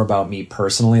was more about me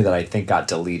personally that I think got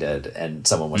deleted, and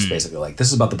someone was basically like, "This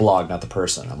is about the blog, not the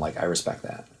person." I'm like, I respect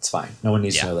that. It's fine. No one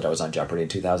needs to know that I was on Jeopardy in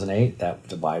 2008.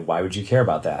 Why would you care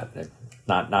about that?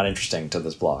 Not interesting to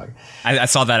this blog. I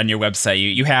saw that on your website.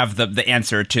 You have the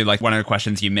answer to like one of the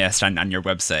questions you missed on your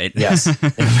website. Yes.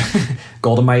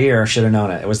 Gold in my ear. Should have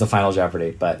known it. It was the final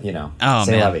Jeopardy, but say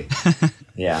levy.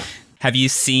 Yeah. Have you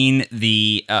seen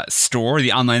the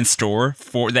the online store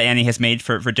that Annie has made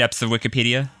for Depths of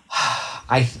Wikipedia?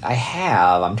 I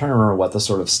have. I'm trying to remember what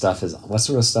sort of stuff is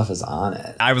on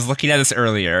it. I was looking at this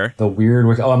earlier. The weird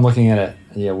I'm looking at it.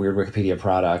 Yeah, weird Wikipedia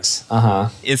products.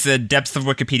 It's the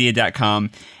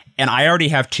depthsofwikipedia.com. And I already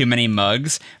have too many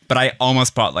mugs, but I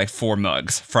almost bought like 4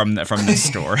 mugs from this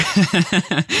store.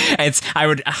 I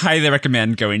would highly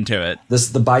recommend going to it. The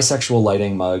bisexual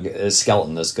lighting mug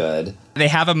skeleton is good. They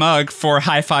have a mug for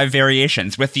high five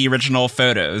variations with the original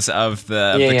photos of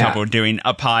the couple doing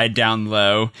up high, down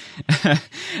low.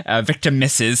 Victim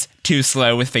misses, too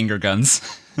slow with finger guns.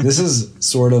 This is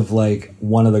sort of like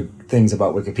one of the things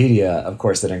about Wikipedia, of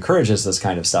course, that encourages this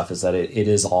kind of stuff is that it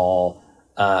is all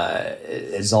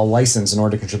licensed. In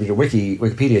order to contribute to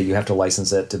Wikipedia, you have to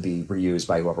license it to be reused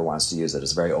by whoever wants to use it.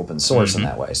 It's very open source in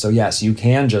that way. So yes, you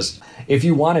can just, if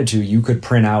you wanted to, you could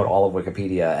print out all of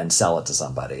Wikipedia and sell it to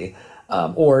somebody.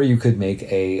 Or you could make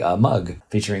a mug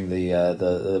featuring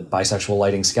the bisexual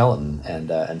lighting skeleton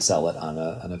and sell it on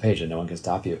a page, and no one can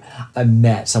stop you. I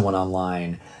met someone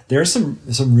online. There are some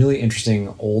really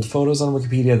interesting old photos on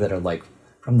Wikipedia that are like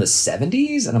from the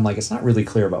 70s, and I'm like, it's not really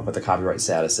clear about what the copyright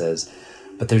status is.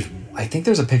 But I think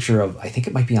there's a picture of, I think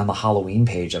it might be on the Halloween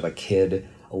page of a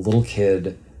little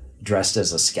kid dressed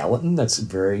as a skeleton that's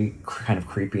very kind of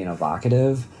creepy and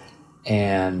evocative.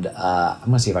 And I'm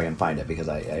going to see if I can find it because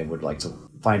I would like to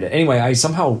find it. Anyway, I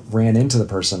somehow ran into the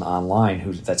person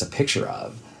online that's a picture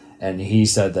of, and he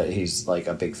said that he's like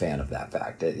a big fan of that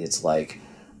fact. It's like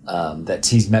that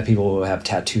he's met people who have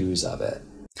tattoos of it.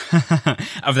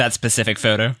 Of that specific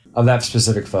photo? Of that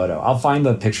specific photo. I'll find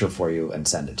the picture for you and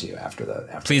send it to you after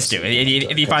Please do.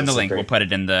 If you find the link, we'll put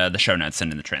it in the show notes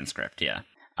and in the transcript, yeah.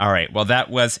 All right, well, that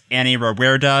was Annie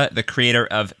Rowerda, the creator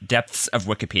of Depths of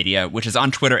Wikipedia, which is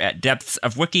on Twitter at Depths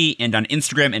of Wiki and on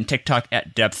Instagram and TikTok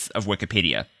at Depths of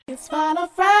Wikipedia. It's Final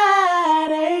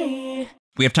Friday.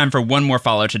 We have time for one more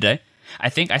follow today. I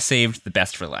think I saved the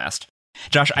best for last.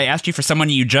 Josh, I asked you for someone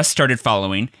you just started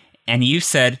following, and you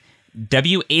said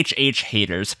WHH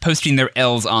haters posting their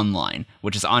L's online,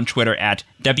 which is on Twitter at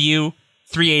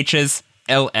W3H's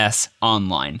LS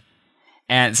online.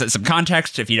 And so some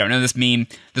context, if you don't know this meme,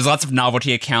 there's lots of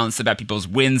novelty accounts about people's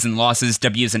wins and losses,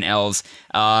 W's and L's,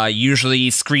 usually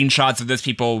screenshots of those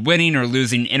people winning or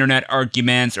losing internet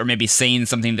arguments, or maybe saying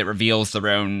something that reveals their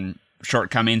own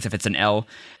shortcomings if it's an L.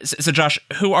 So Josh,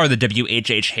 who are the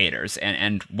WHH haters,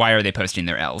 and why are they posting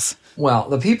their L's? Well,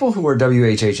 the people who are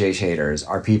WHH haters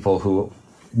are people who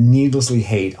needlessly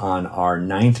hate on our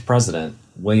 9th president,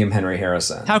 William Henry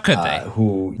Harrison. How could they?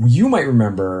 Who you might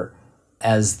remember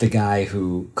as the guy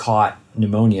who caught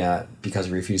pneumonia because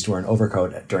he refused to wear an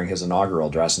overcoat during his inaugural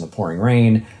address in the pouring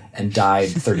rain and died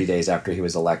 30 days after he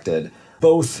was elected,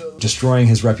 both destroying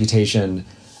his reputation,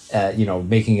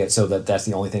 making it so that that's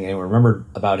the only thing anyone remembered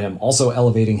about him, also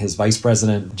elevating his vice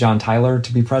president, John Tyler,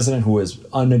 to be president, who was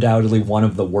undoubtedly one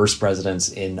of the worst presidents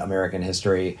in American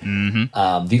history.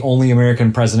 Mm-hmm. The only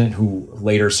American president who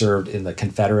later served in the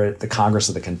Congress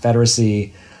of the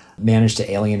Confederacy, managed to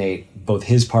alienate both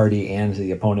his party and the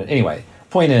opponent. Anyway,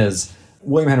 point is,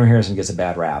 William Henry Harrison gets a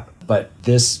bad rap, but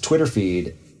this Twitter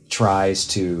feed tries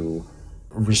to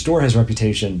restore his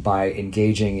reputation by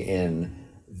engaging in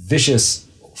vicious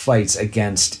fights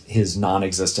against his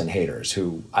non-existent haters,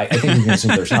 who I think we can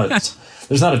assume there's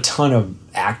not a ton of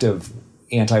active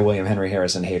anti-William Henry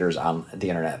Harrison haters on the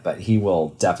internet, but he will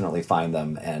definitely find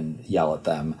them and yell at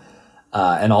them,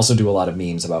 and also do a lot of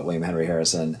memes about William Henry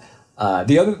Harrison.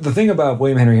 The thing about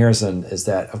William Henry Harrison is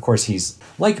that, of course, he's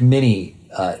like many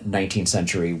 19th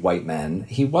century white men.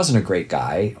 He wasn't a great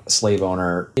guy, slave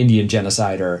owner, Indian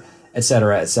genocider, et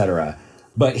cetera,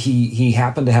 but he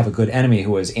happened to have a good enemy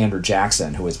who was Andrew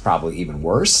Jackson, who was probably even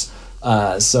worse.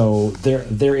 So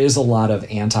there is a lot of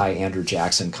anti-Andrew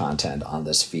Jackson content on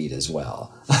this feed as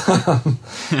well.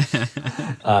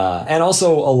 And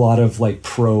also a lot of like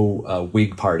pro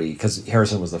Whig party, because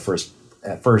Harrison was the first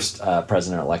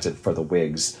president elected for the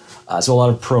Whigs. So a lot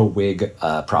of pro Whig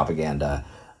propaganda.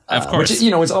 Of course. Which,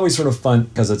 it's always sort of fun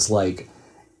because it's like,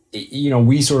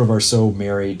 we sort of are so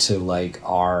married to like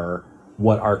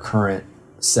what our current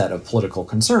set of political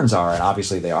concerns are, and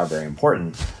obviously they are very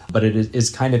important, but it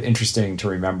is kind of interesting to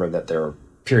remember that there are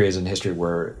periods in history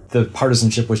where the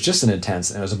partisanship was just an intense,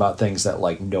 and it was about things that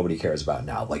like nobody cares about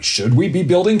now. Like, should we be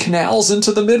building canals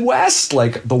into the Midwest?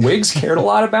 Like, the Whigs cared a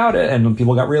lot about it, and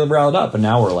people got really riled up, and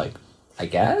now we're like, I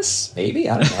guess, maybe,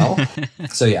 I don't know.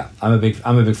 So yeah, I'm a big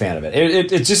fan of it.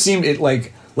 It just seemed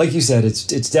like you said,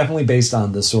 it's definitely based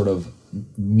on this sort of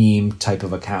meme type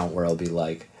of account where it'll be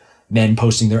like men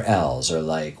posting their L's, or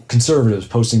like conservatives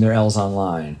posting their L's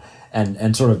online,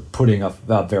 and sort of putting a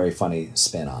very funny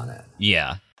spin on it.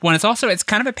 Yeah. Well, it's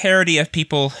kind of a parody of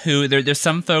people who there's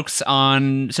some folks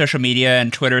on social media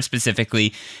and Twitter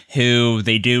specifically who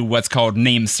they do what's called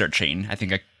name searching. I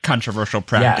think a controversial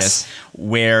practice, yes,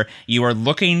 where you are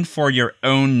looking for your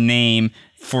own name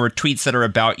for tweets that are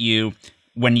about you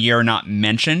when you're not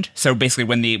mentioned. So basically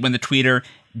when the tweeter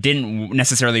didn't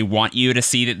necessarily want you to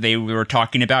see that they were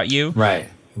talking about you. Right.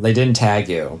 They didn't tag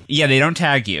you. Yeah, they don't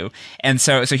tag you. And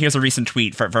so here's a recent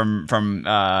tweet from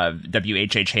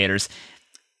WHH haters.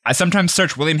 I sometimes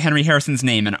search William Henry Harrison's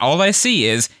name, and all I see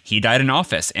is he died in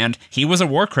office, and he was a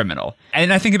war criminal.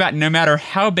 And I think about no matter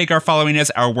how big our following is,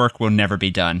 our work will never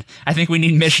be done. I think we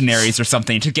need missionaries or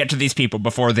something to get to these people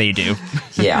before they do.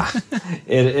 Yeah.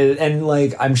 And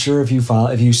like, I'm sure if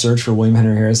you search for William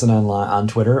Henry Harrison on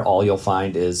Twitter, all you'll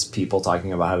find is people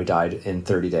talking about how he died in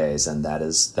 30 days. And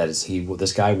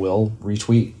this guy will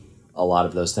retweet a lot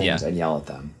of those things, yeah, and yell at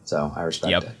them. So I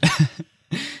respect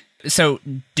it. So,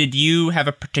 did you have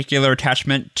a particular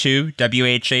attachment to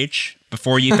WHH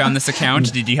before you found this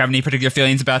account? Did you have any particular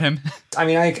feelings about him? I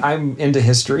mean, I'm into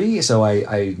history, so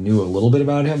I knew a little bit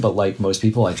about him, but like most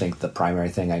people, I think the primary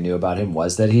thing I knew about him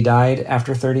was that he died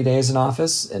after 30 days in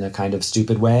office in a kind of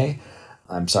stupid way.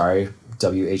 I'm sorry,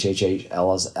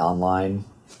 WHHL's online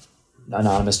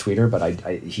anonymous tweeter, but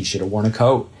he should have worn a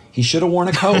coat. He should have worn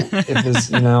a coat. It was,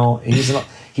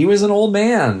 he was an old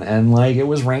man, and like it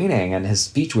was raining, and his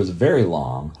speech was very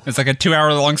long. It's like a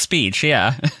 2-hour-long speech.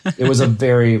 Yeah, it was a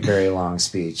very, very long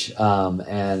speech.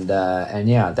 And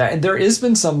yeah, there has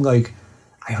been some like,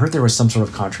 I heard there was some sort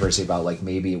of controversy about like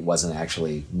maybe it wasn't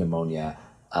actually pneumonia.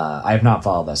 I have not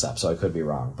followed this up, so I could be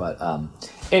wrong. But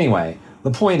anyway,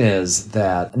 the point is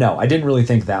that, no, I didn't really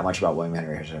think that much about William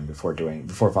Henry Harrison before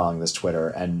following this Twitter.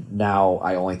 And now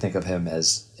I only think of him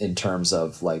as in terms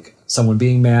of like someone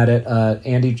being mad at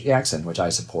Andy Jackson, which I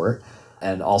support,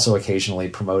 and also occasionally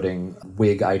promoting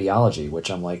Whig ideology,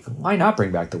 which I'm like, why not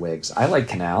bring back the Whigs? I like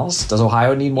canals. Does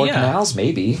Ohio need more canals?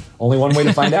 Maybe. Only one way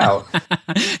to find out.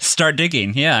 Start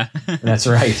digging. Yeah. That's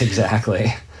right.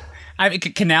 Exactly. I mean,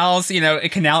 canals,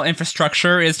 canal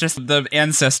infrastructure is just the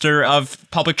ancestor of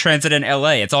public transit in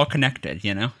LA. It's all connected,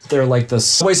 They're like the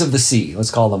subways of the sea.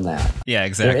 Let's call them that. Yeah,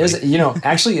 exactly. There is,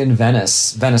 actually in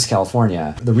Venice,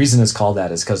 California, the reason it's called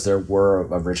that is because there were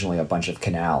originally a bunch of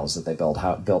canals that they built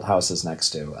houses next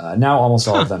to. Now almost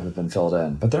all of them have been filled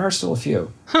in, but there are still a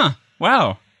few. Huh.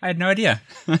 Wow. I had no idea.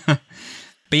 But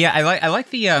yeah, I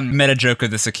like the meta joke of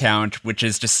this account, which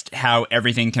is just how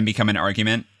everything can become an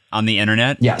argument on the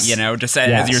internet. Yes.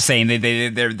 As you're saying,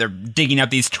 they're digging up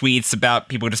these tweets about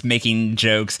people just making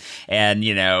jokes and,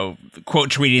 quote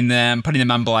tweeting them, putting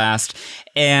them on blast.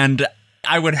 And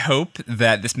I would hope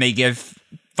that this may give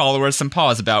followers some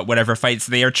pause about whatever fights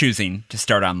they are choosing to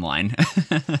start online.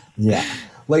 Yeah.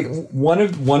 Like one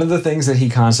of the things that he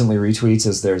constantly retweets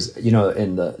is there's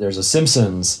a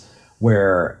Simpsons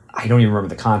where I don't even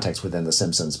remember the context within The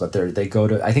Simpsons, but they go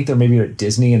to, I think they're maybe at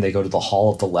Disney, and they go to the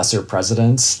Hall of the Lesser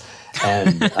Presidents,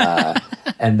 and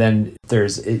and then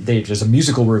there's a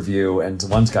musical review, and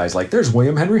one guy's like, "There's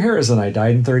William Henry Harrison, I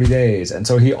died in 30 days," and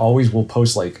so he always will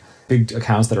post like big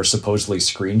accounts that are supposedly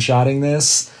screenshotting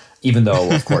this, even though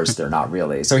of course they're not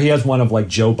really. So he has one of like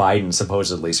Joe Biden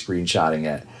supposedly screenshotting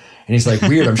it. And he's like,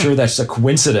 weird, I'm sure that's a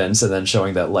coincidence. And then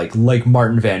showing that like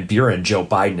Martin Van Buren, Joe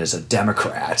Biden is a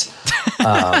Democrat.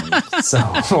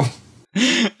 Oh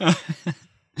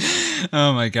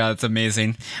my God, it's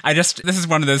amazing. This is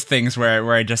one of those things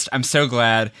where I'm so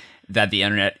glad that the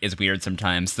internet is weird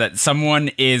sometimes, that someone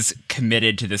is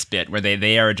committed to this bit where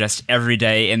they are just every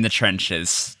day in the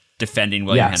trenches defending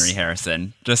William Henry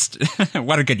Harrison. Just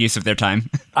what a good use of their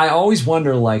time. I always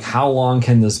wonder, like, how long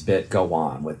can this bit go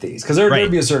on with these? Because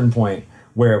there'd be a certain point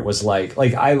where it was like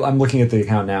I'm looking at the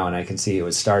account now and I can see it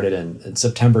was started in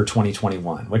September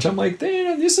 2021, which I'm like,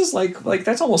 this is like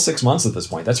that's almost 6 months at this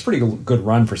point. That's a pretty good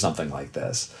run for something like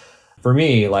this. For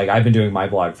me, like, I've been doing my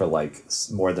blog for like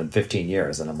more than 15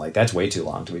 years, and I'm like, that's way too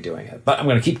long to be doing it. But I'm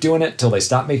going to keep doing it till they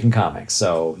stop making comics.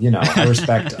 So, you know, I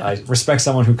respect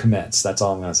someone who commits. That's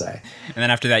all I'm going to say. And then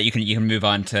after that, you can move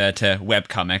on to web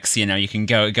comics. You know, you can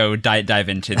go dive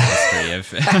into the history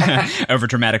of over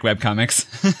dramatic web comics.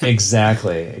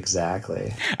 Exactly.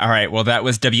 All right. Well, that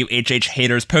was WHH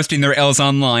haters posting their L's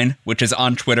online, which is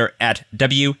on Twitter at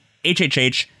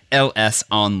WHHHLS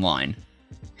online.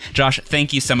 Josh,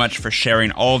 thank you so much for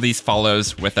sharing all these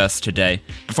follows with us today.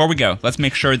 Before we go, let's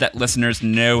make sure that listeners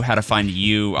know how to find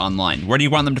you online. Where do you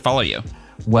want them to follow you?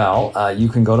 Well, you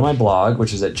can go to my blog,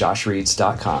 which is at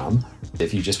joshreads.com.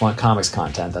 If you just want comics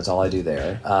content, that's all I do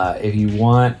there. If you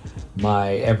want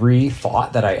my every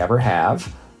thought that I ever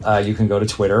have, you can go to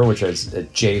Twitter, which is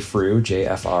jfruh,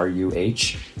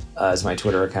 JFRUH, is my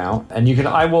Twitter account. And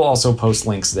I will also post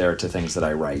links there to things that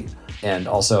I write. And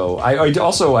also, I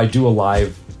do a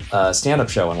live stand-up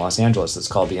show in Los Angeles that's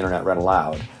called The Internet Read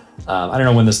Aloud. I don't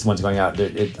know when this one's going out.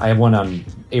 I have one on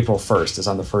April 1st. It's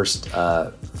on the first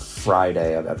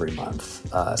Friday of every month.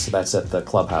 So that's at the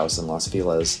Clubhouse in Los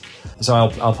Feliz. So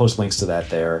I'll post links to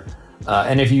that there.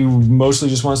 And if you mostly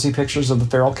just want to see pictures of the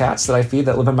feral cats that I feed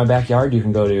that live in my backyard, you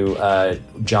can go to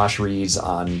Josh Reads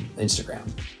on Instagram.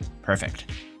 Perfect.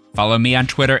 Follow me on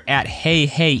Twitter at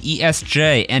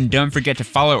HeyHeyESJ, and don't forget to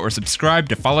follow or subscribe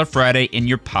to Follow Friday in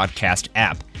your podcast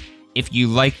app. If you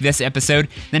like this episode,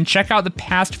 then check out the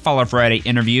past Follow Friday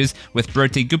interviews with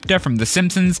Broti Gupta from The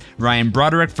Simpsons, Ryan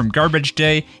Broderick from Garbage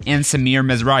Day, and Samir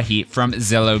Mezrahi from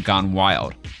Zillow Gone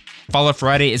Wild. Follow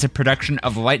Friday is a production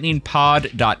of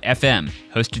lightningpod.fm,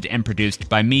 hosted and produced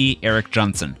by me, Eric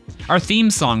Johnson. Our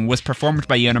theme song was performed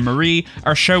by Yona Marie,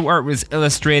 our show art was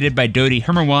illustrated by Dodi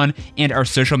Hermawan, and our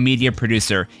social media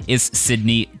producer is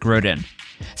Sydney Grodin.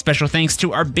 Special thanks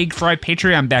to our Big Fry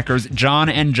Patreon backers, John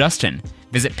and Justin.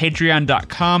 Visit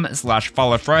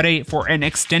patreon.com/followfriday for an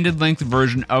extended-length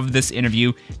version of this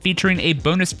interview featuring a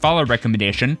bonus follow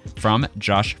recommendation from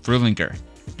Josh Fruhlinger.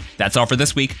 That's all for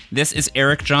this week. This is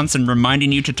Eric Johnson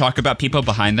reminding you to talk about people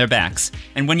behind their backs.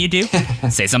 And when you do,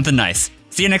 say something nice.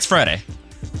 See you next Friday.